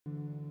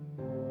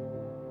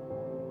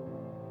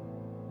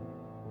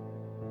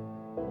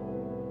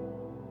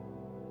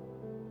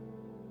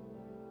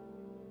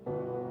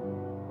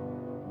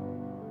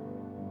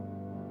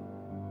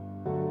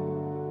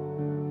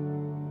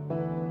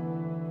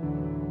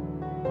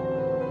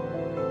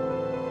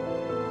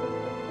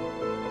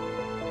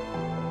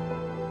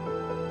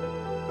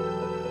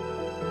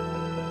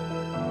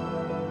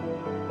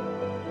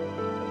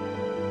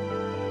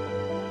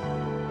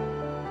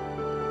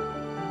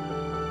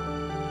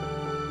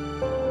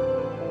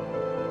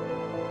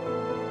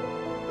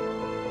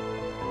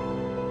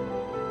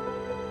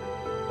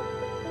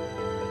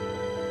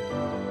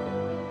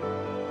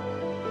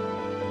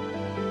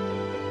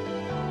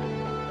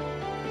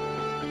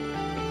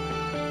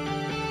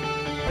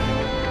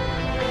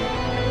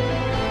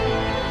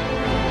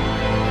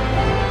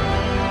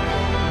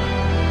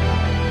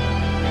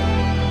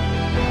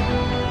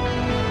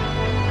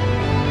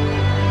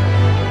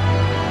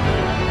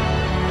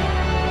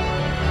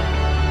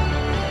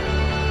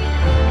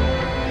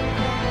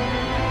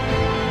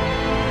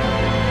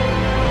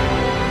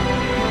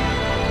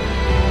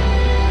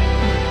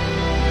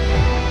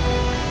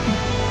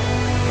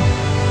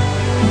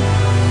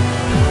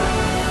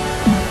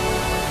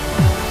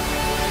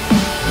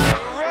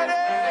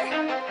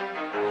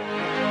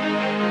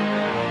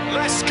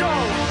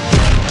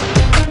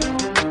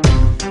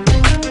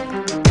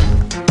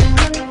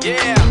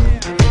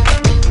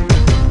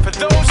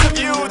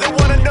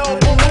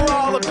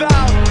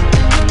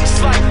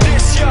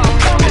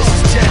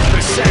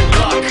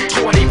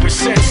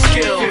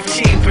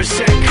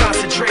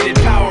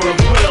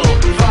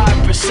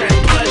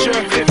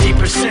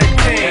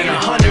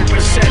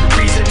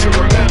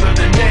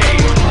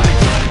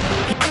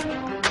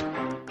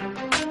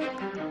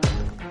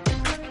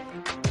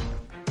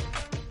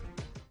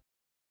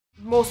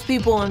most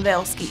people in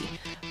Vail ski.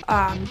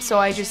 So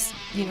I just,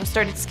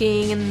 started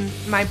skiing, and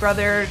my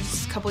brother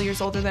is a couple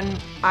years older than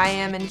I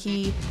am, and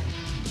he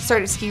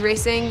started ski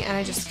racing, and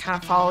I just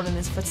kind of followed in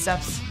his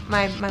footsteps.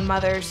 My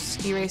mother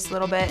ski raced a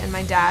little bit, and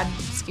my dad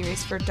ski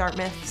raced for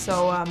Dartmouth,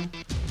 so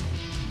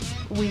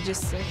we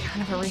just are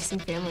kind of a racing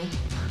family.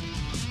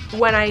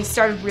 When I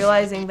started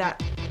realizing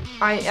that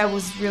I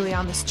was really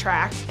on this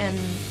track and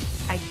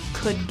I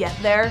could get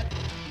there,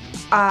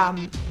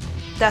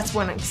 that's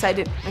when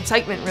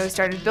excitement really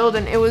started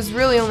building. It was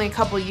really only a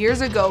couple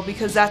years ago,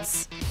 because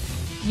that's,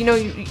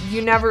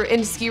 you never,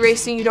 in ski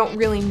racing, you don't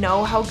really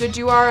know how good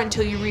you are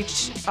until you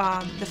reach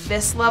the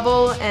FIS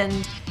level,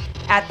 and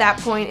at that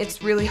point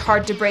it's really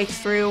hard to break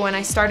through. And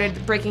I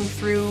started breaking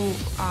through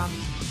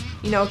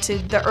to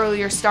the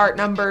earlier start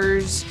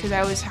numbers, because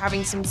I was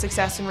having some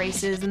success in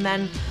races, and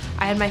then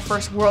I had my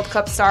first World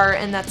Cup start,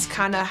 and that's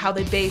kind of how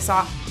they base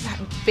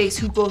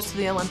who goes to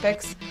the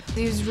Olympics.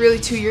 It was really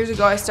 2 years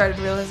ago I started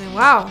realizing,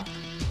 wow,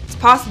 it's a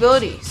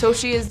possibility.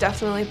 Sochi is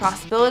definitely a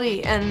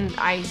possibility, and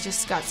I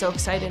just got so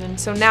excited, and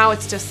so now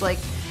it's just like,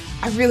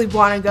 I really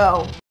want to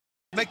go.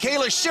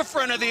 Mikaela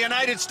Shiffrin of the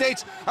United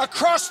States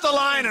across the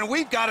line, and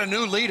we've got a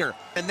new leader,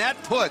 and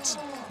that puts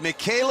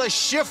Mikaela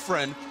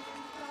Shiffrin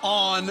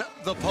on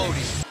the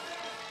podium.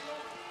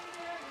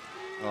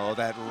 Oh,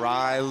 that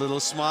wry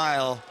little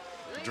smile,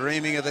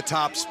 dreaming of the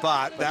top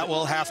spot. That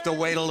will have to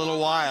wait a little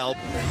while.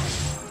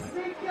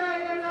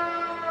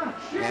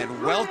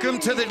 And welcome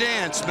to the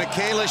dance,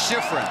 Mikaela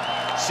Shiffrin,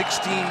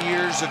 16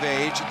 years of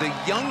age, the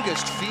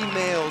youngest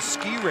female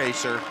ski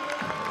racer,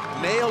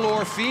 male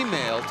or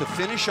female, to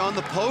finish on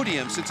the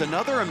podium since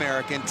another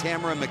American,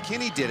 Tamara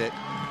McKinney, did it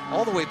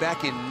all the way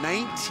back in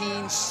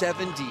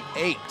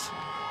 1978.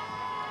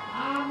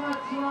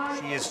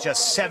 She is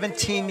just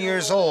 17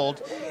 years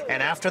old,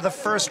 and after the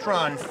first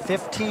run,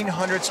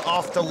 1,500ths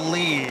off the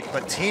lead.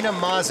 But Tina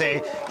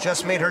Maze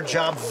just made her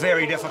job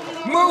very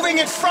difficult. Moving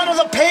in front of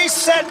the pace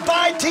set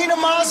by Tina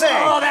Maze.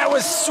 Oh, that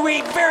was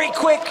sweet, very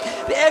quick.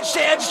 The edge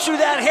to edge through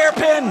that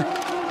hairpin.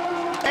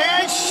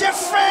 And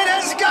Shiffrin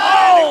has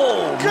got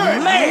it.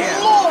 Good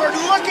man. Lord,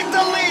 look at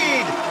the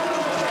lead.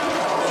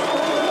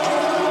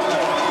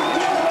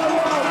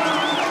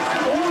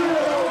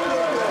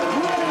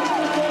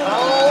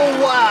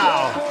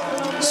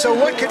 So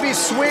what could be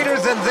sweeter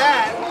than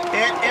that?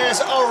 It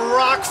is a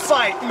rock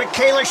fight.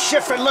 Mikaela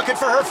Shiffrin looking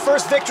for her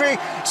first victory.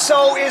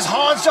 So is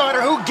Hans Donner,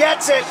 who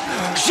gets it.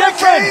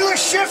 Mikaela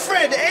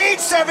Shiffrin, age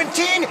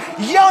 17,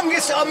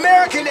 youngest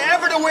American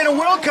ever to win a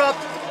World Cup.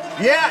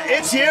 Yeah,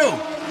 it's you.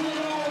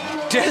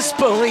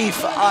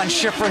 Disbelief on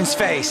Shiffrin's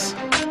face.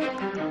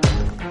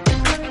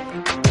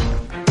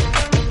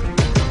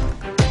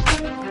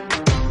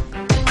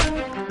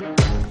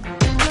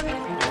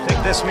 I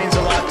think this means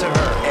a lot to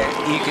her.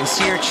 You can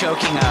see her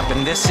choking up,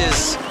 and this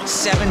is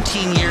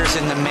 17 years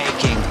in the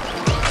making,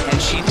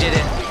 and she did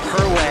it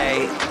her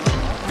way.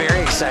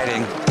 Very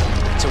exciting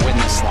to win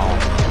this slalom.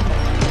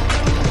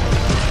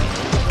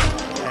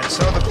 And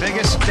so the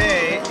biggest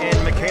day in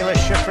Mikaela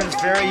Shiffrin's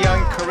very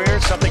young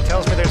career. Something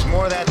tells me there's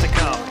more of that to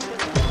come.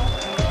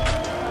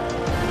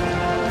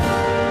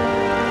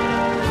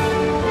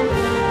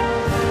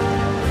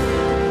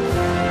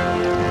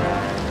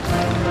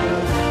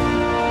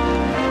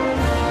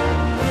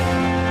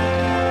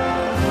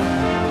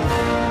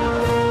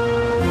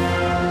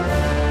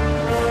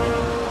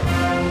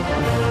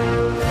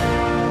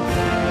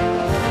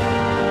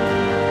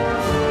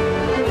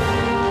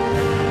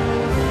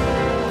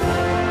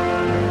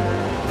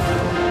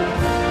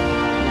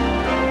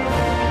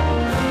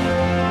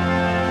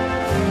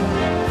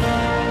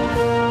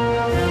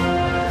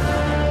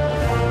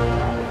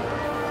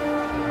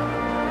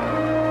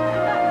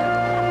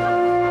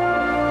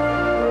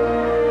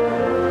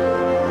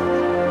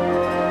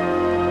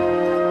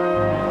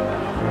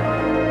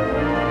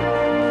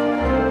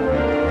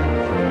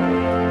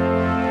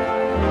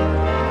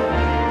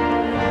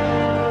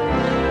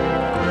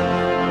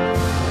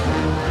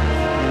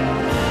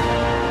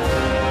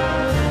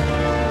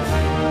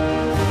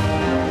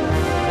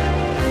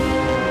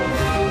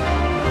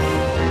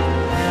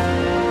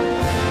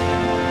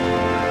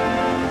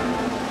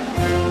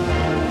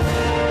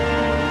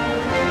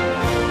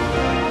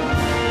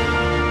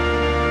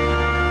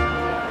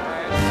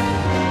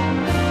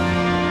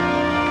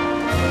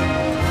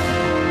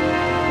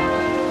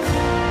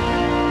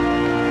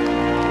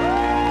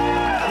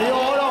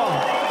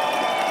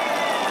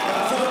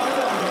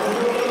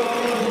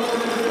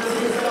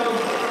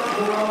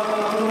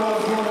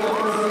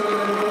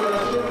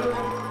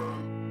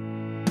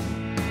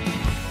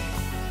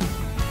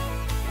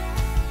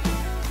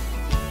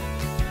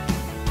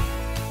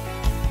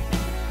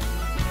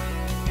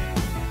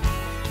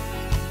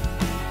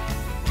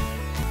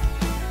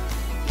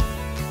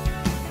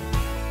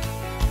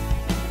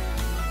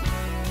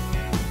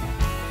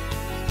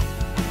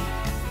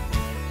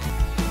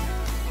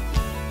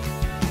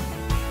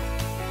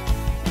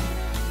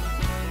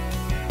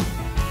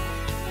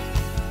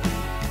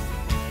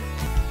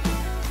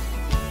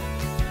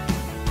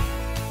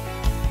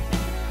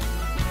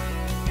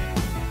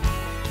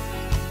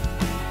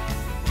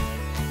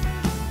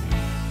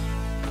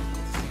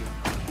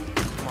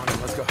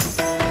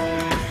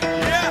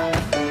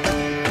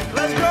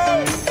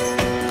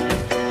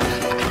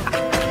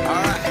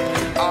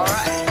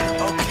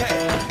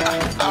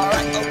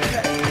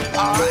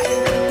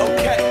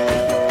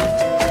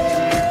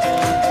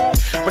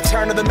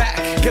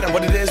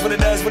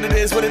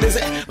 is what it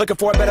isn't. Looking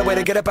for a better way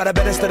to get up out of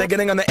bed instead of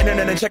getting on the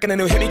internet and checking a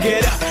new hit. Me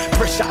get up,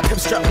 first shot, come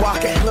strut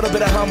walking. A little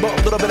bit of humble,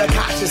 a little bit of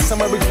cautious.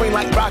 Somewhere between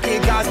like Rocky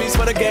and Cosby's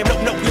for the game.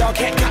 Nope, nope, y'all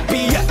can't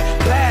copy yet.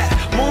 Glad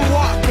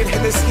moonwalking,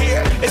 and this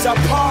here is our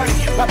party.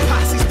 My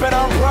posse's been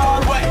on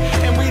Broadway,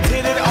 and we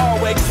did it all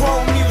way.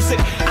 Chrome music,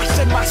 I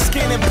shed my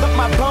skin and put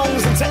my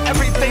bones into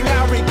everything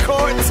I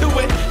record to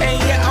it. And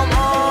yeah, I'm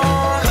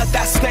on. Let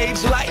that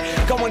stage light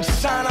go and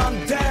shine on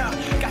down.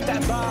 Got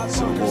that vibe.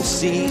 So we'll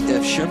see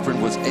if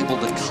Shiffrin was able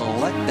to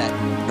collect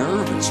that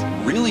nervous,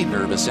 really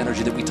nervous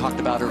energy that we talked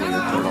about earlier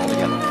and put it all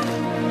together.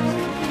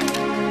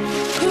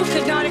 Who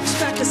could not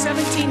expect a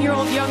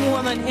 17-year-old young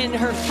woman in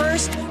her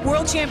first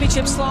World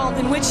Championship slalom,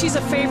 in which she's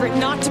a favorite,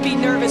 not to be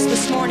nervous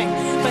this morning?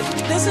 But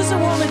this is a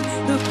woman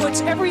who puts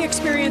every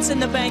experience in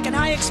the bank, and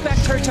I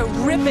expect her to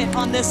rip it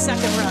on this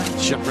second run.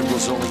 Shiffrin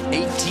was only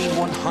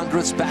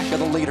 18/100ths back of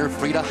the leader,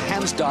 Frida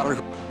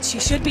Hansdotter. She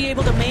should be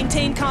able to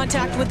maintain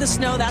contact with the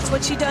snow. That's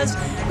what she does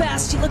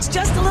best. She looks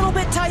just a little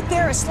bit tight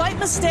there, a slight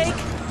mistake.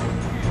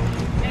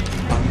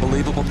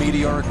 Unbelievable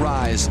meteoric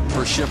rise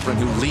for Shiffrin,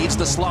 who leads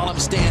the slalom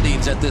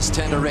standings at this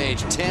tender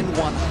age.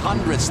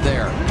 10/100ths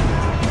there.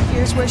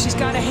 Here's where she's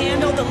got to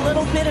handle the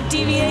little bit of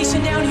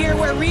deviation down here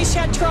where Riesch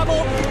had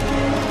trouble.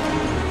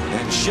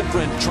 And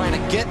Shiffrin trying to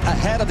get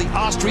ahead of the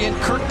Austrian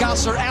Kurt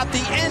Gausser at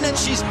the end, and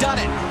she's done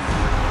it.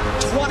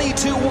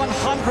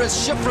 22/100ths,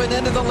 Shiffrin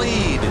into the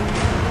lead.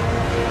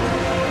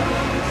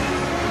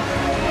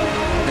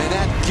 And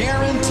that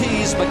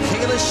guarantees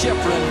Mikaela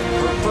Shiffrin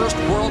her first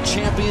World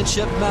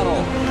Championship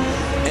medal.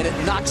 And it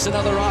knocks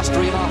another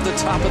Austrian off the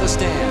top of the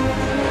stand.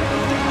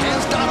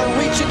 Hansdotter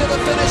reaching to the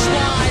finish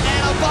line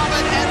and above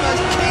it, and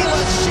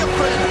Mikaela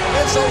Shiffrin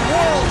is a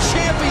world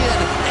champion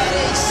at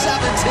age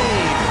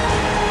 17.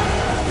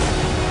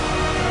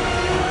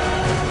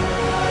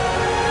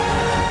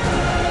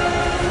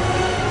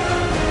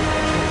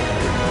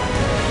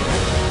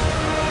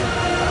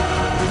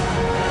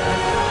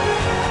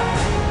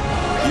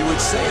 You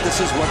would say this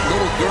is what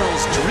little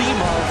girls dream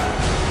of,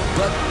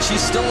 but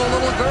she's still a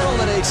little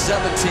girl at age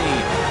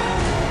 17.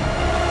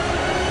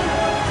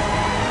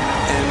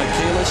 And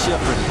Mikaela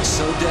Shiffrin,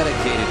 so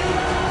dedicated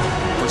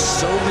for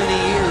so many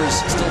years,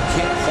 still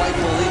can't quite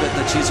believe it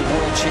that she's a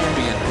world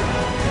champion.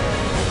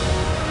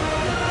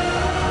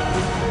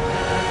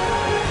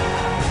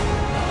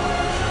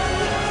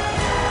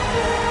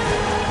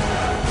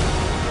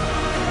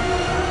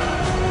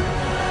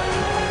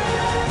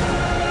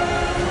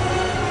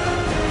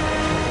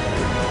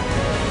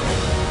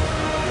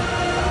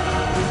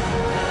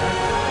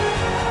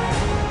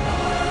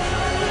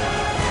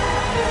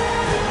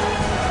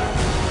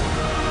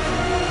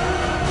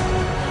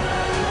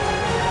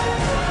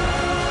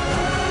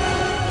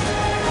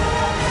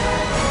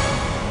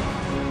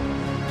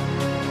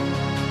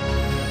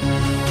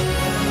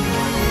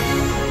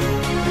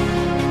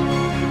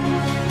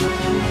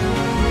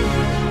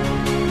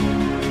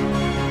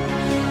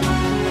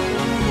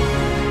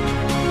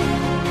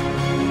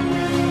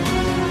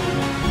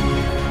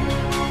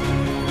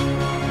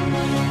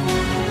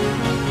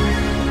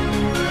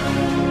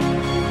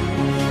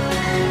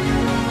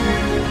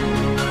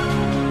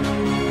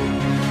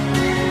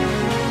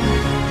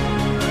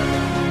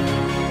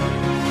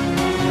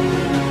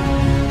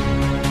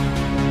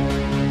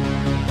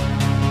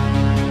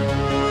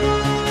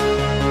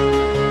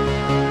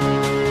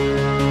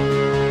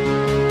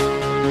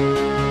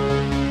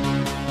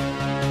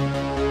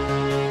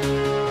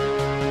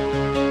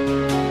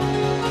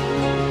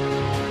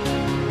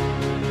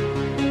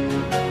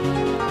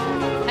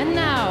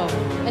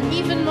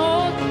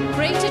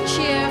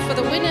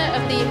 for the winner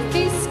of the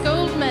FIS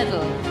Gold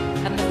Medal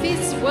and the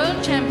FIS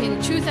World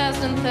Champion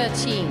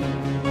 2013.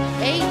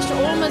 Aged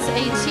almost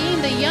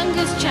 18, the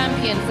youngest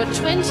champion for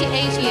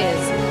 28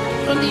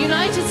 years from the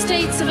United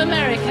States of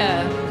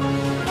America.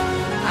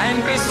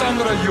 Ein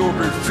besonderer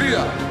Jubel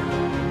für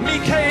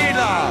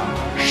Mikaela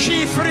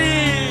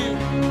Shiffrin.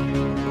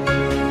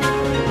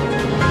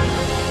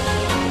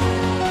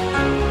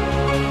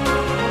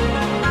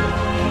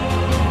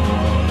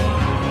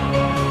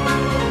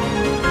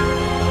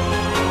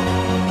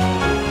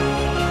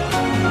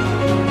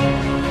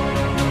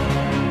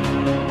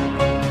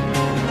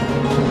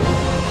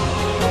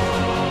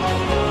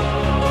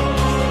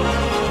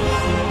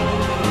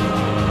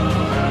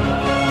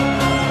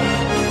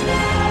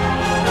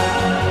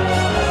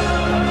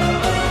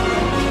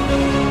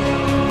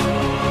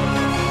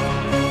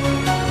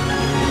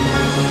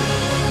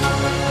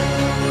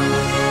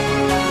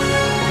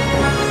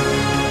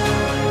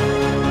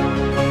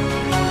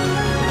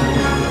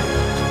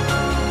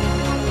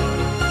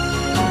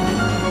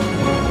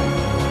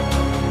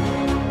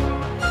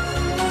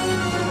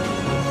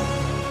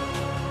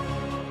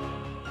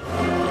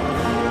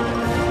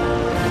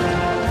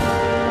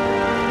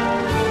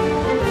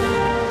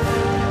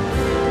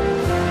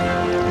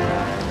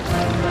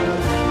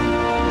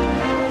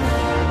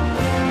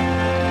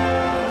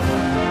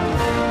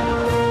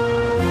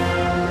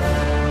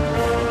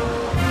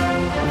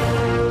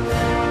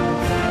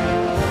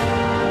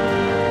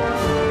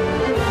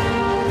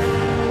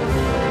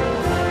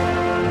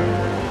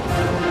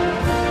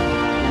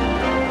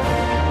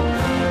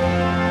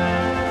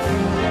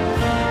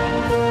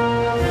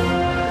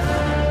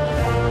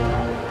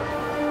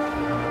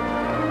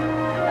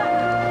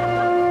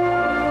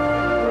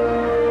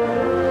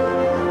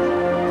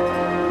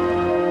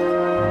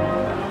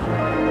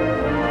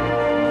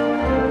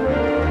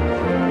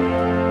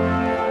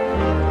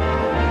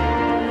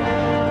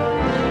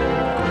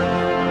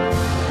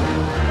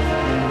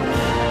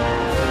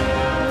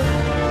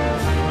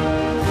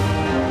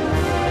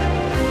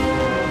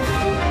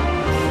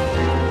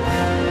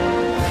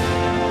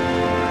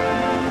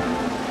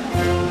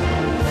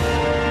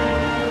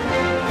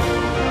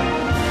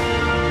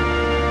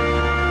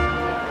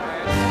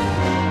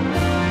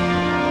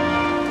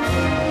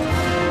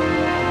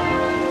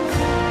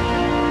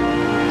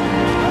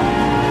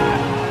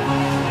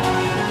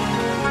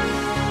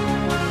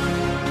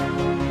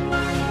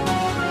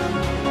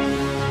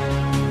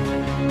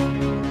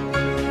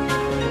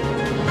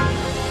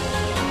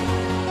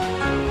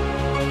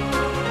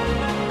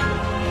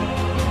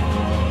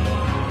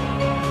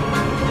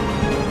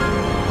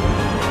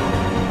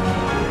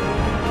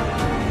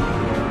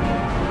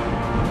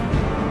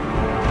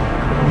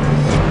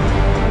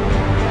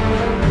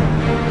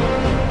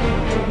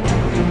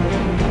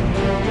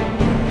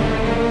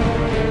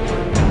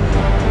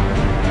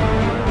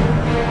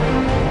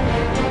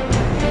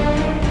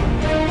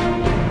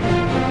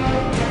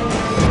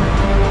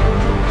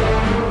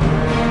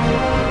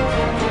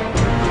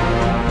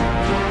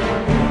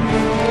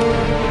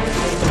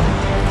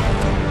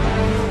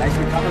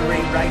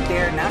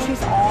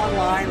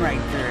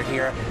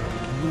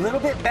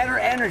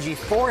 energy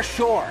for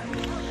sure.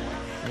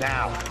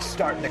 Now,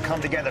 starting to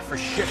come together for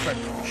Shiffrin.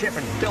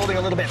 Shiffrin building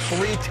a little bit,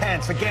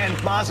 3/10. Again,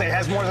 Mansell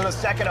has more than a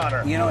second on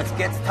her. You know, it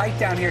gets tight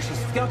down here. She's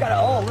still got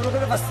a little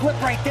bit of a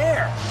slip right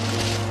there.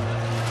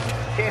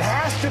 It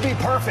has to be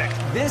perfect.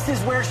 This is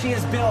where she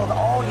has built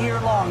all year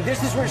long.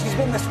 This is where she's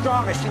been the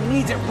strongest. She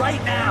needs it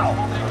right now.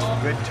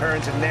 Good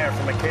turns in there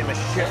for Mikaela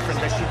Shiffrin.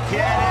 Does she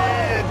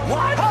get it?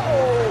 What?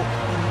 Oh!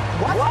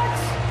 What?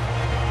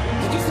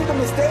 Did you see the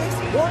mistakes?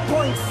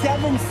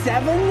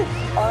 1.77?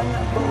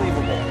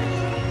 Unbelievable.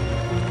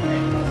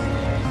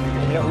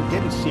 You know who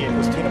didn't see it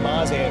was Tina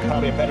Maze, and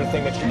probably a better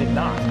thing that she did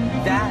not.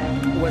 That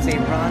was a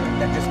run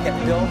that just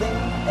kept building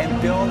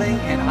and building,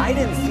 and I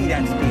didn't see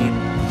that speed.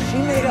 She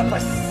made up a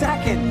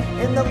second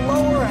in the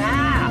lower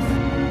half.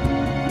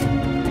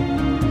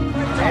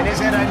 And is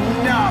it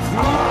enough?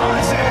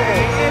 Maze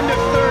into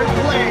third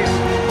place.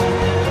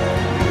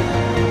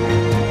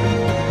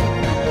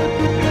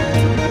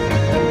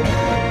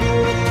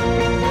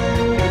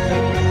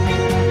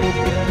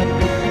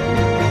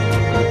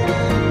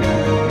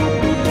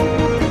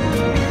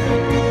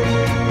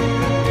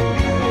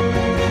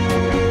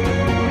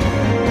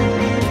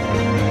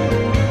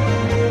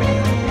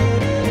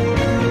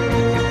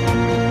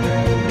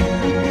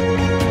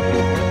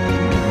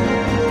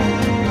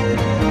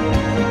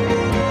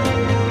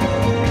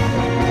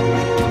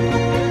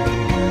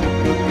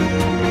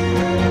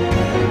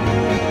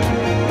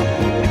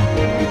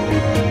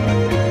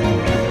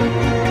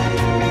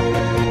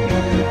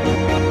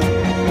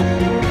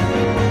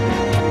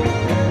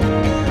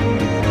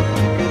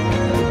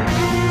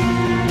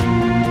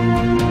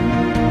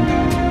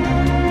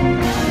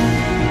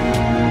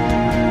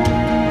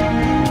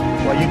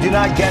 Do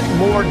not get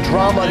more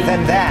drama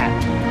than that.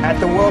 At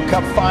the World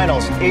Cup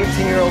Finals,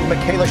 18-year-old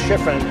Mikaela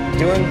Shiffrin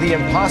doing the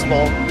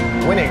impossible,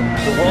 winning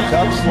the World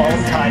Cup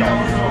slalom title.